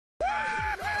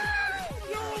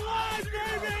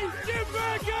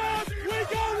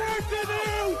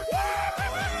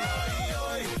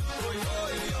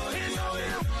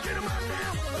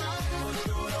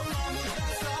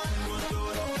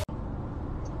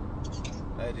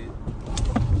there, dude.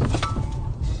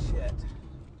 Shit.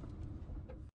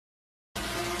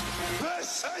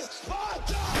 This is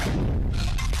Sparta!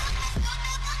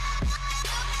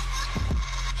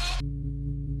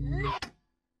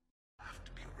 Have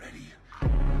to be ready.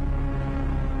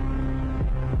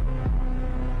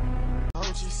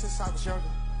 OG since I was younger.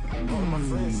 All of my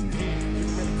friends, you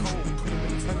been cold, put them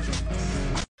in tension.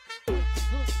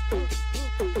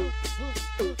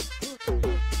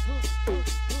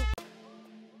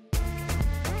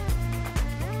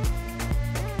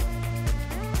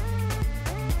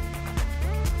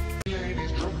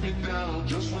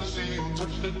 Just wanna see you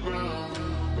touch the ground.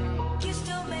 You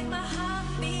still make my heart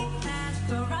beat fast,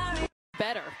 Ferrari.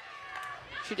 Better.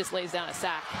 She just lays down a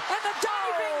sack. And the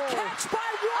diving catch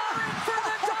by Warren for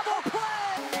the double play.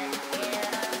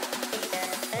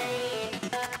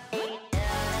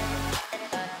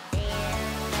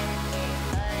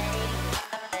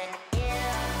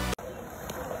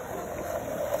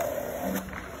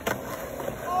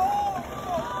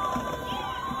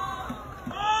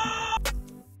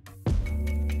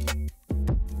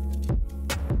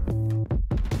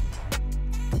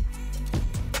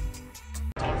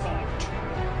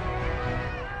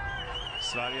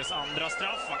 Sveriges andra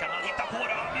straff. Vad kan han hitta på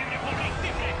då? Han bjuder på en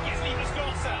riktig fräckis, Linus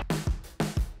Granse.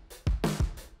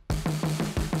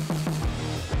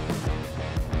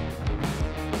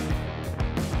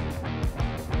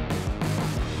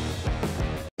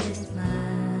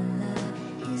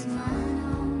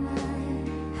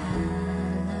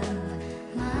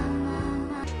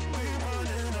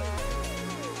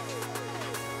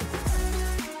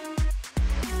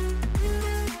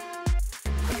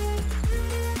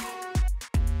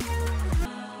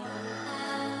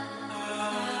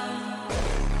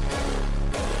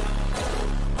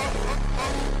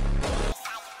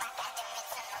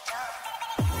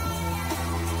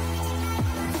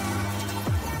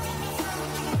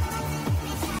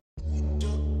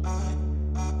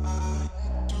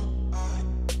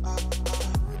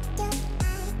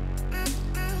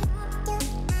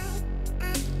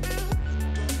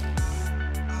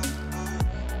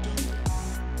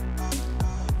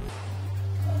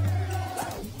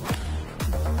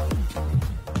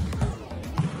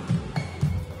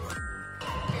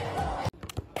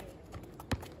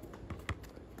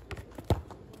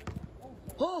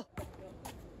 Oh!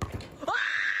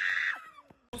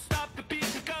 Stop the beat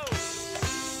and go.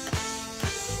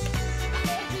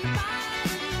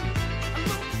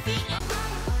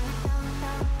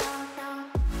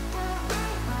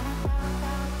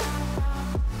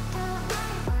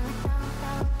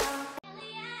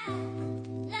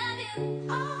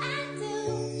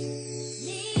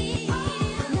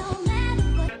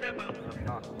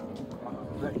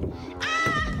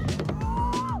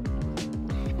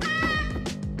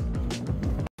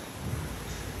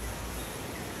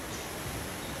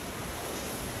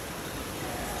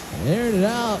 Aired it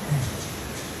out.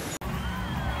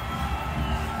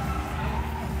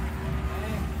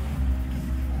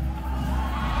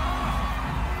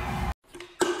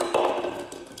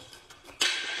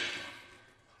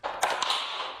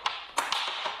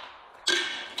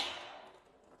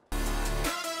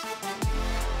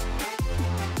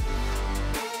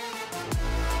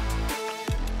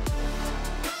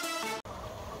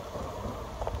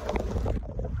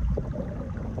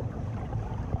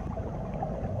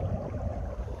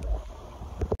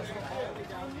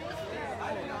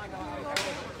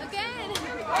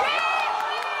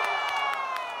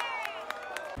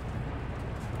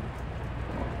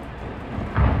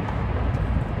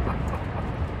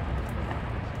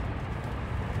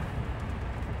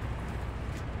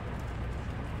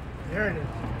 There it is.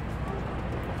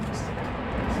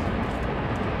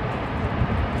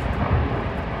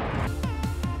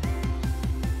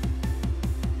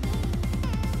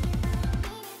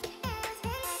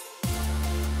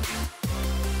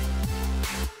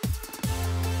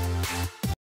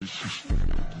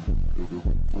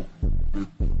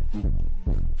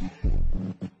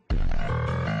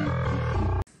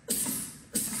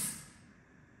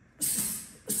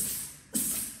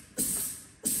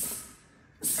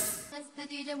 The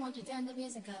DJ won't you turn the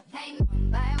music up? Hey, 1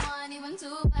 by 1, even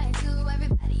 2 by 2.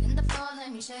 Everybody in the floor,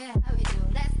 let me show you how we do.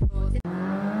 Let's go.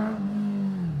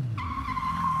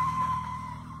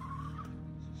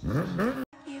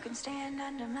 You can stand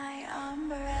under my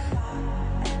umbrella.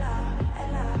 Ella,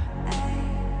 Ella, ay,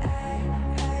 ay,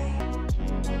 ay.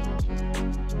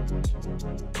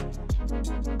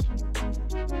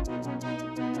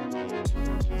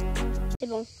 C'est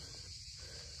bon.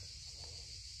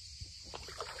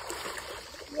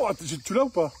 Wow, tu l'as ou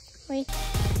pas? Oui.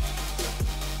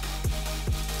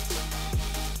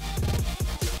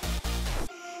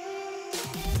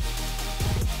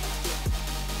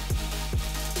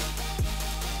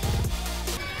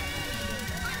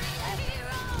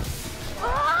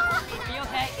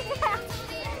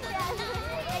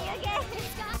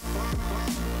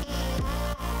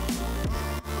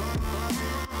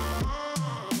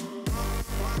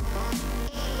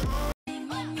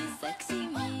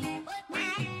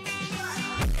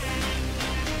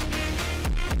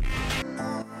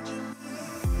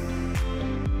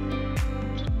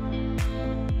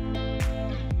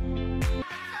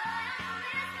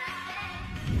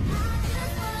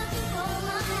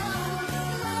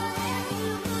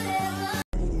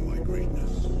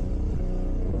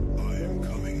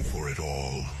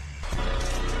 all.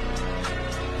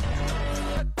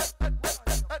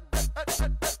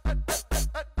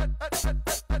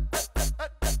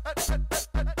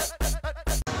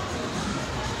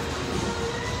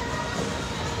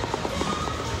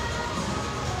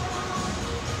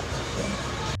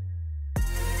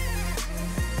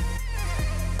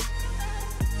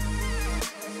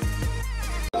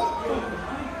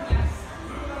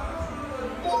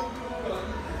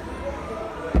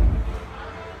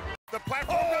 The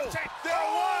platform does change. There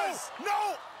was!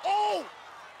 No! Oh!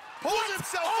 Pulls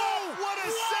himself up! What a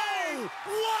save!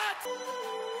 What?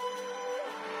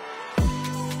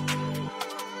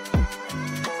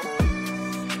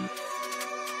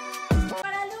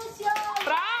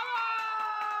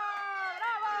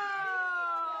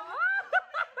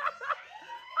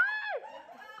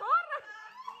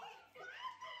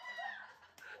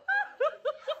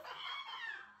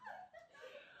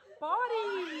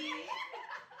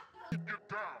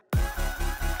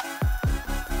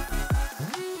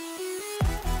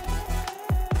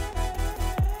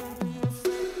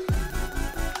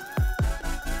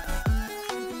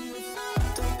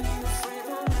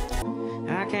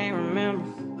 I can't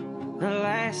remember the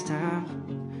last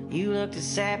time you looked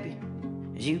as happy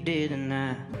as you did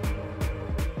tonight.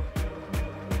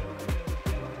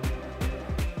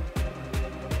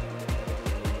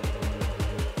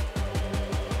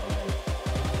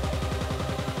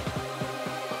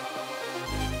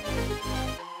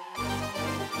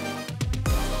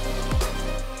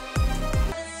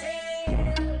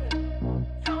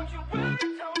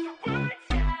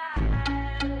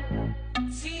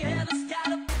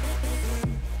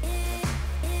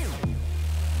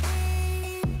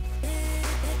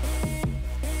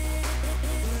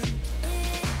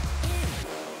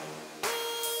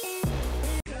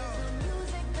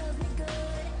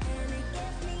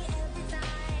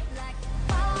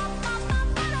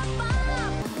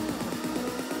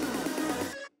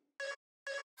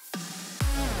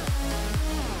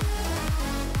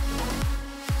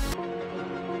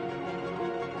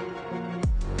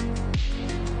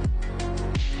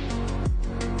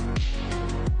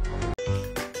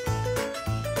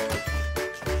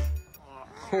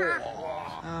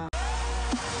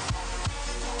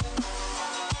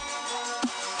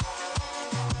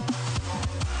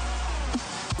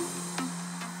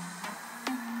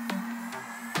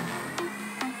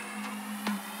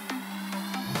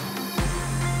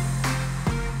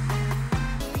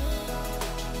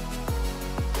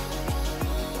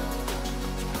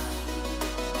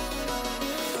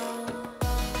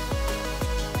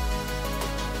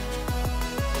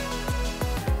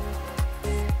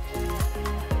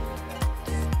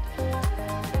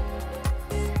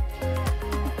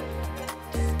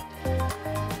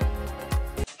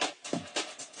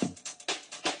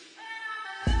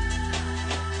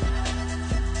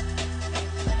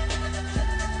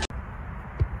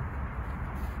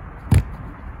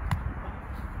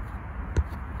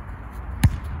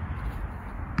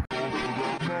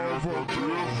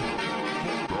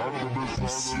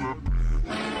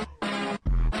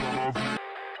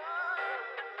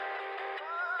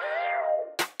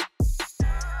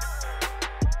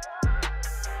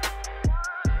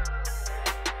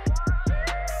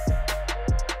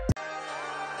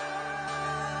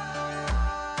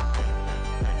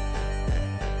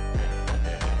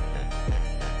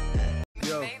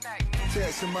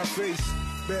 Tats in my face,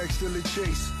 bag still a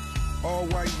chase. All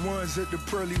white ones at the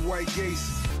pearly white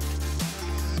gates.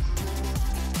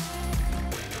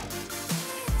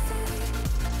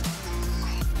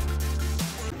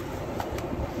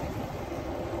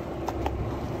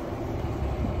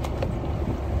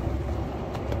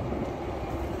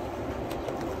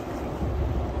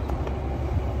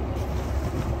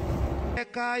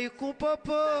 Caio com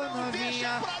popô,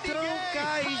 novinha, não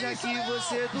cai, já que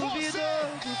você duvidou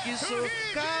do que sou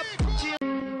capaz de...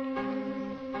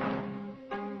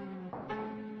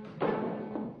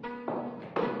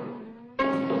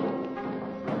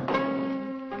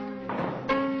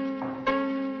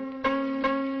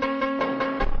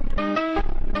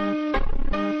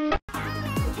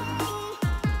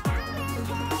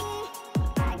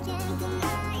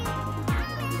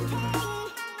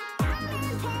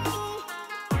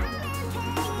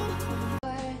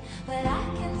 But I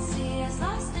can see us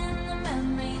lost in the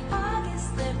memory.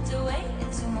 August slipped away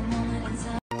into a moment in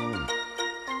time.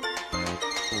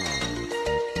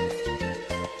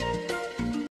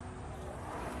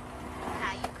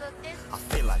 How you cook this? I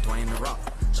feel like Dwayne The Rock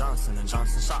Johnson and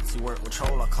Johnson shots. He work with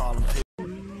Troll, I call him Pig.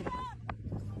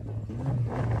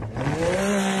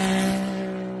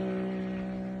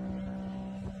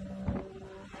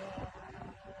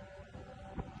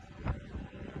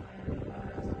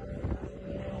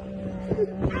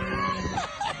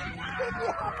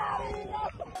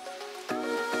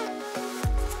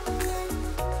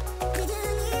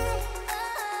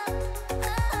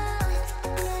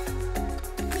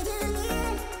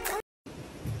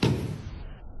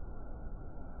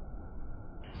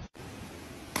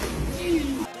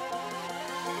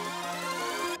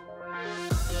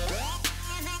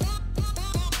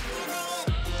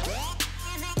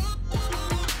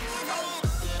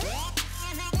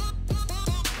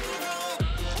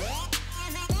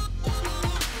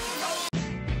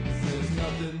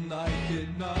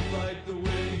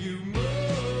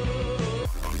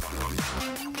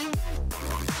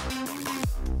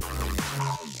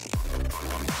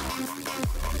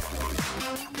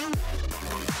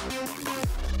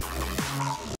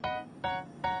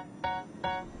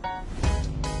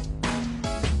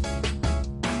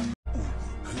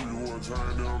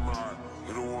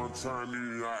 turn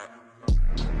me out.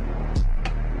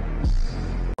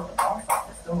 box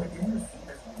office, so it didn't receive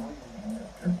as warm reviews as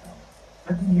good films.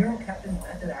 But De Niro kept his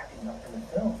method acting up for the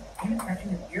film, even catching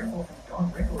an earful from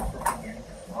Don Rickles before getting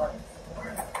his lines.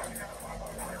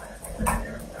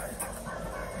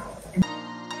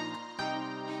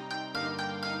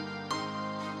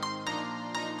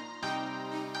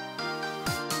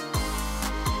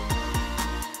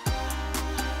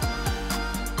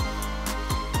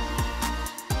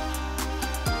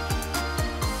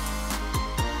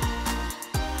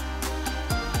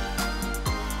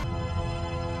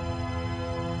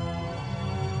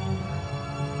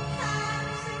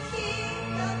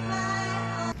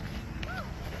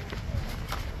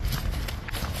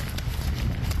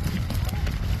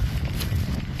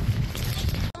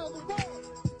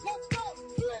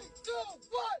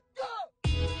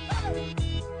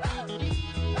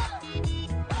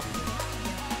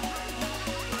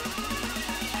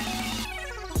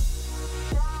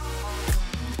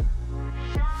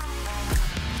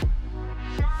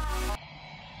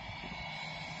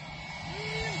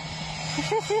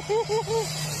 Офигеть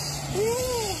вообще.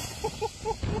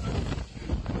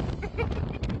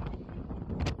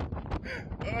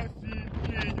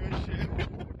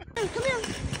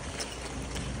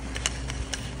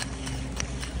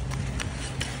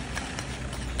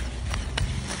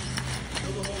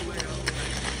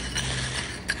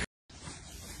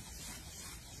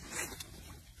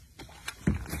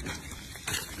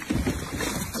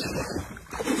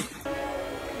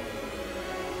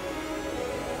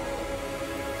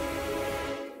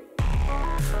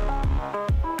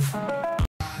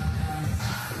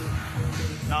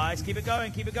 Nice, keep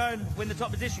it going. Win the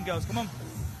top position, girls. Come on.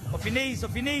 Off your knees,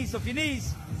 off your knees, off your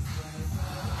knees.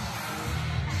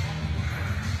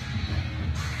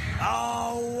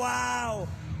 Oh, wow.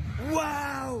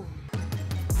 Wow.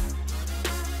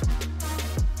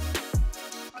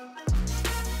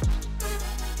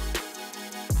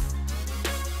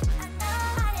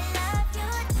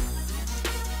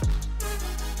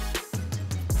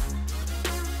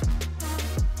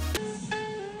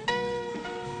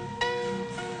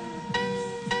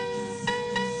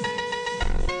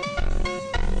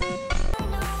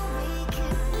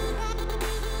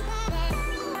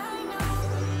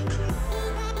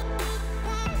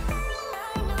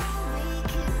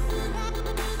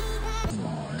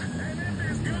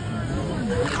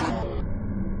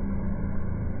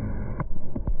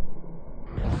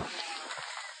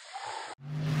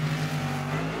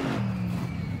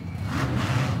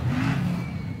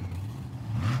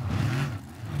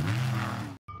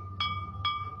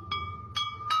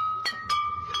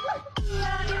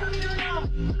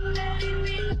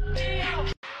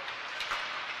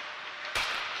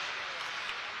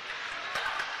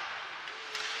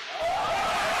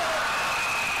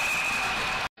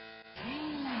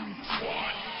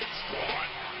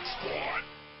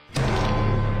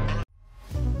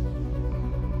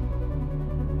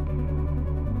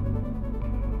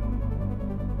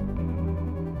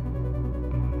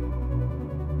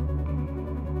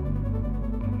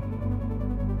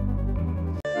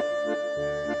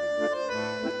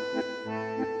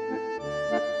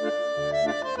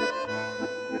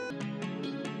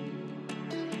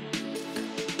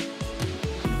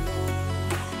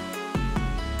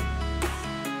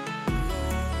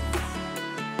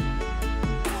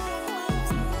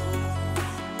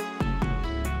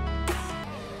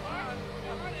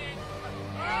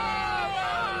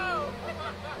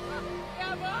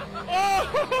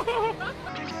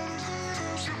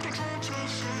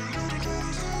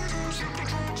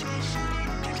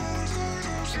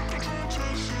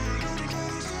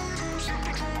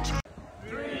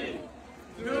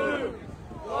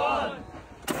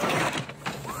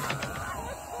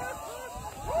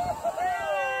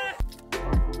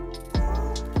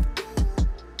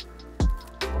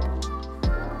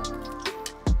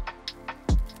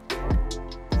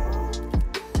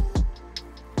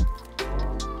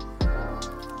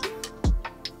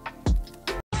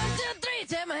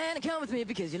 With me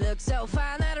because you look so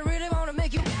fine that I really want to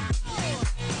make you.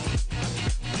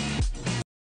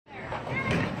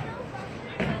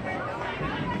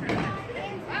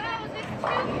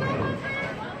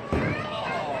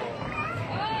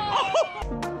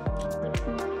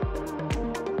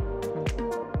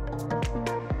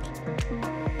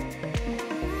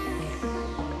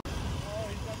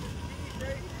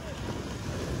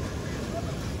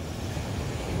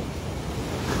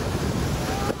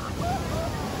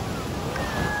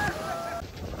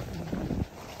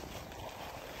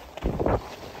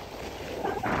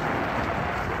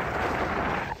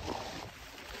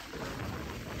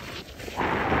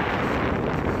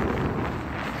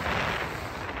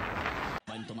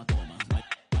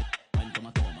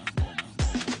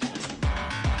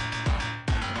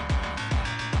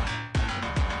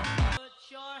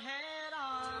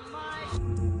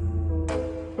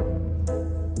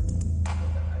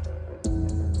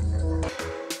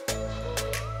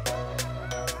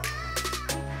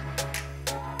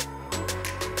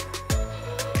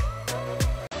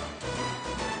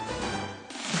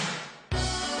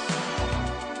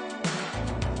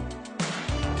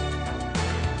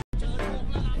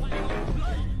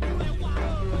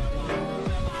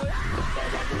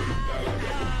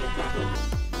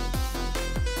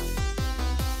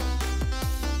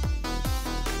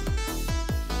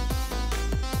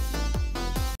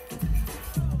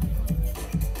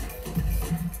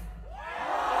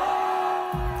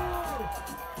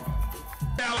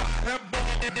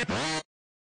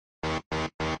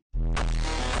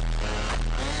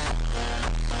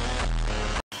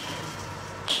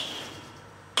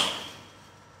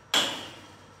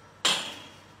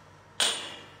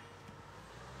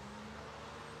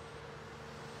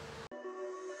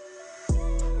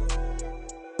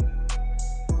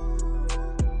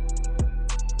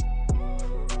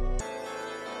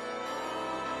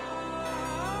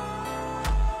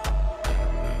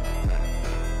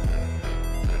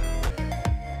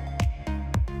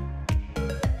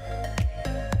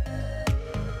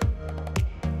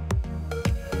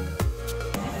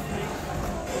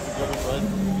 weiß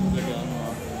nicht, wie viele gerne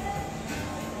mag.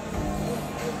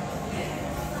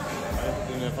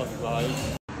 Ich bin ja fast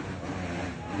gleich.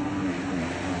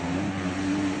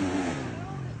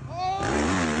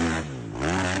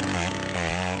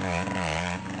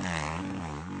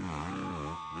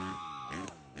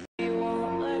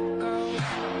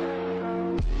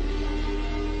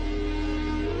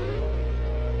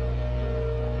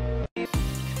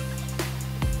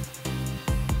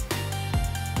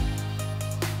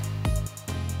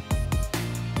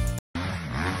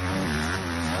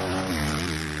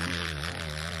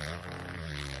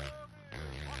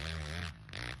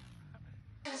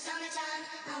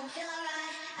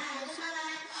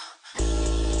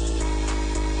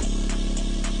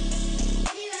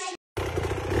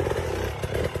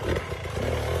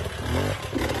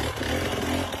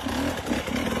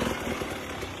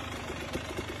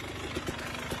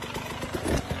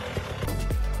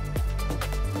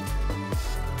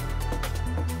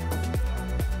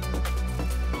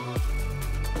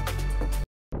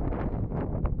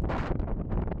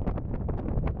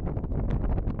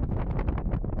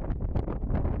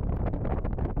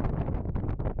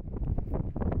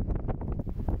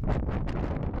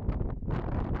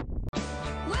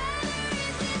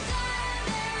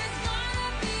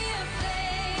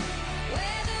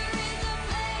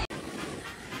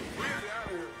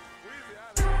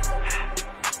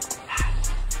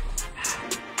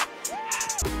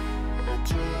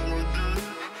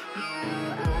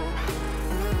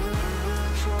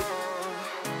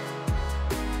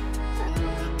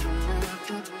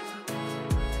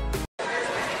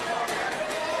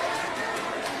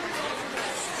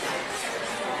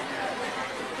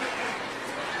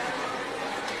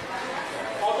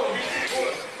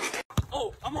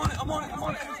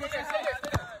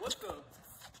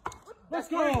 Let's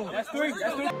go. That's three.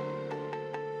 That's three.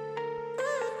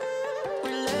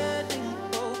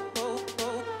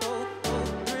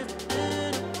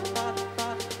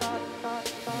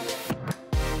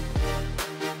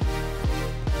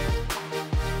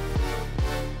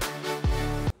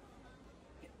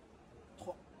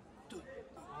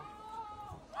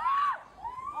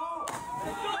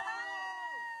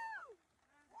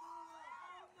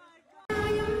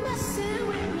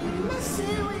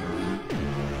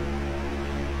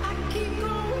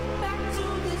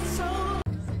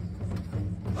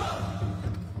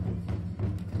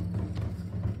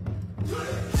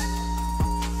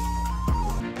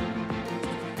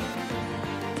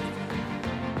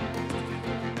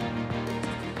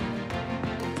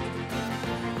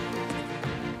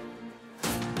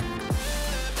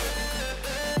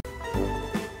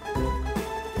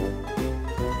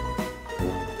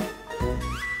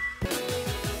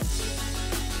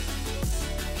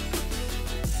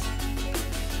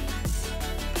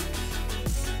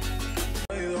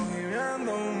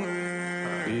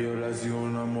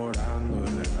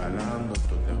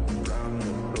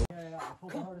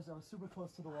 I was super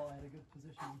close to the wall. I had a good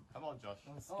position. Come on, Josh.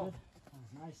 That was good. That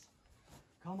was nice.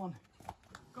 Come on.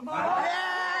 Come on.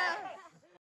 Yeah!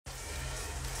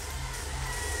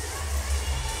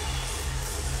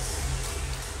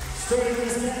 Starting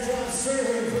this matchup,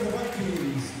 serving for the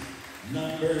Vikings,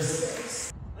 number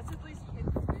 6. Let's at least hit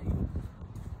the thing.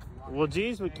 Well,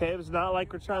 geez, McCabe, it's not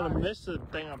like we're trying to miss the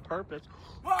thing on purpose.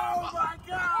 Oh my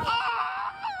God!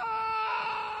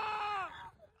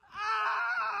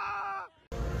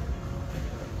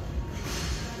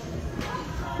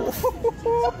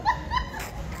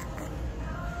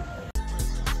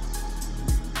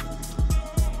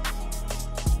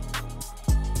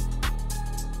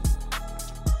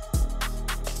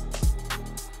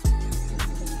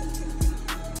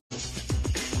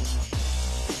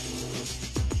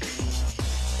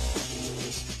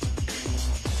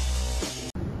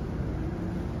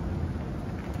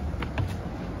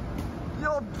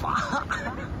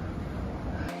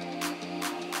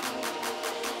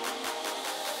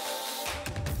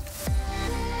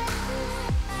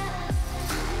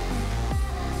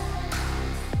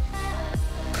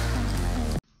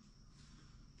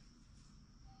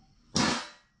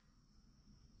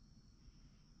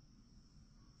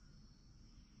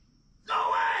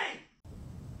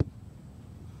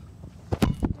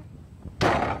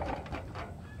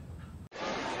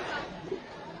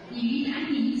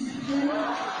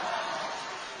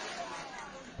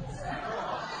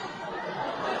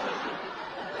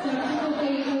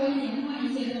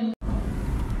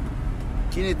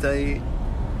 Quem está aí?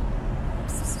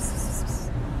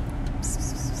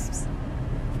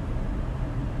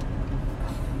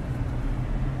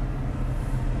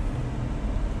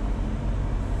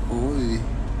 Oi.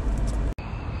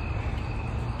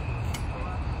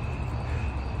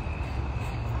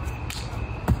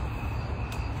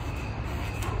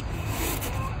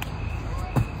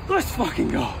 Let's fucking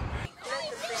go.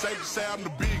 Safe to say I'm the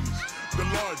biggest, the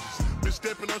largest. Been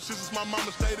stepping on shit since my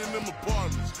mama stayed in them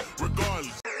apartments.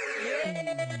 Regardless.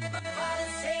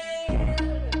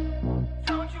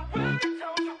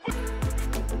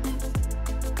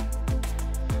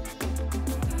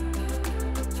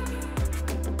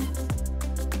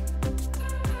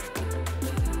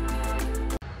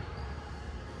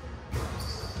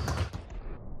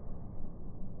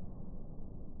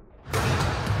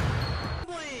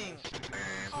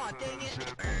 Aw, dang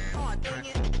it. Aw, dang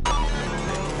it.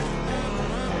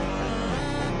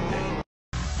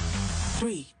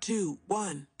 3, 2,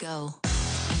 1, go.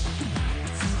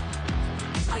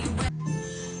 Are you ready?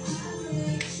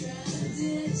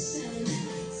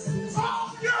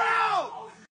 Oh, you're out!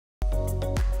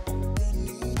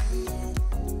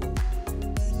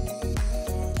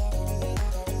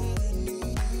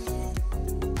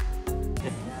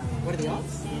 What are the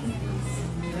odds?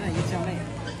 Yeah, you tell me.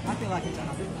 I feel like it's a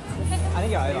 100. I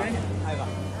think you're over. Over.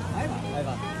 Over?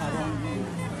 Over.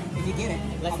 If you get it,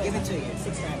 I'll give it to you.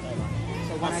 6 grand over.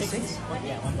 So 106?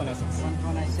 Yeah, 1.06.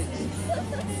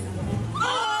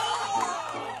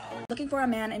 1.06. Looking for a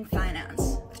man in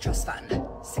finance with trust fund.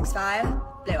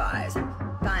 6'5", blue eyes.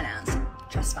 Finance,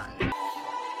 trust fund.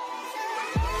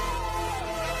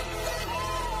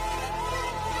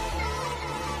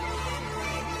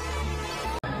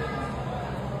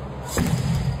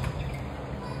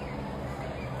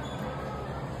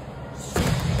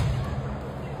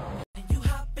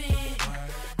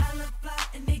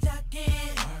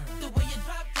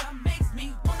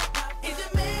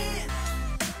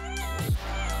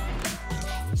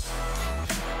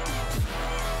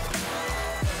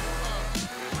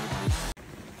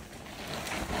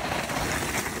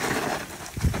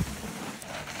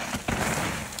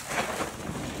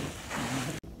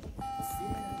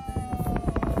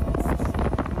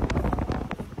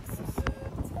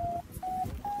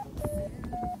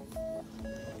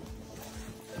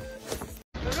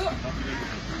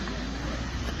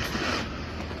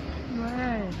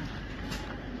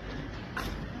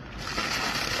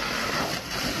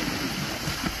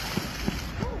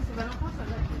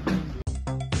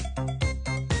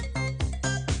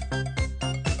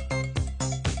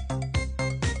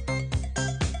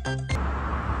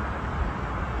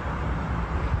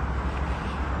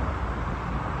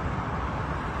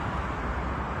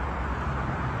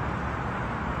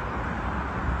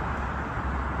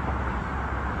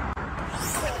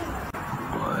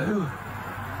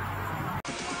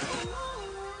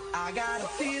 I got a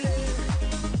feeling.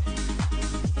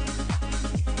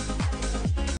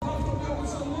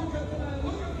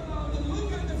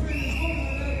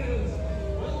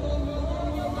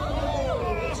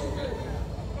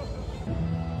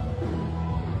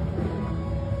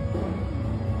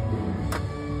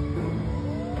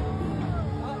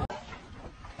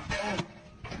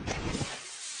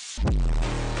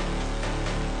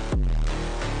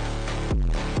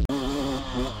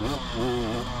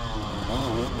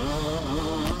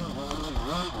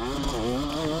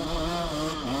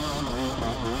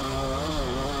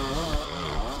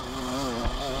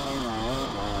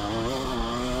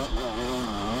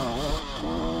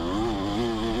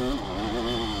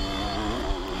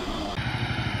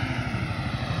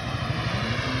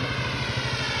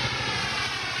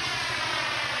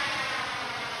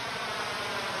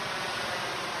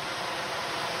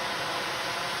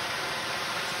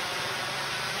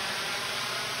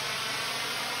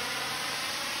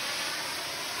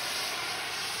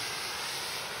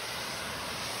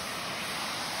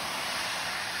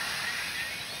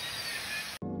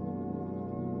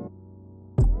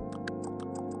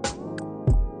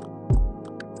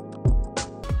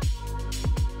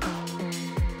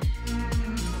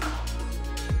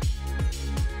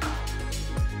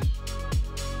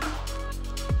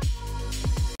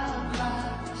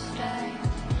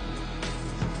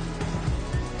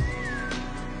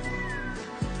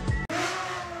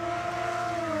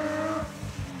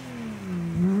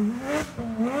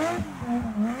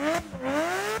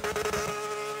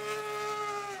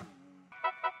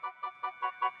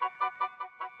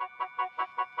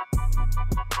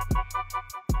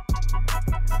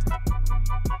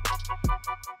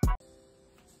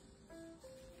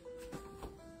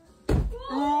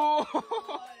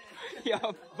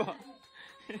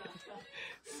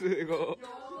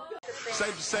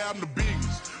 Safe to say I'm the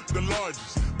biggest, the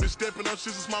largest. Been stepping on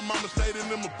shit since my mama stayed in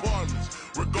them apartments.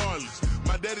 Regardless,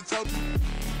 my daddy told me.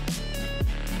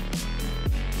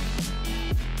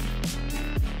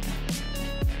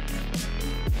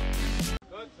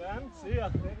 Good, Sam. See ya.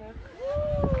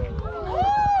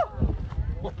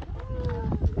 Woo!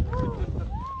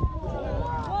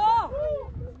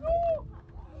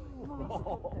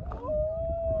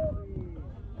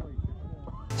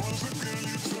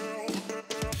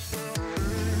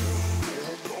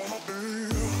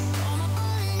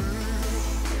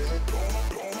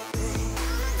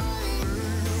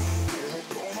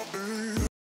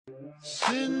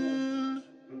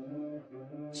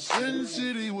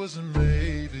 was a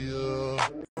maybe.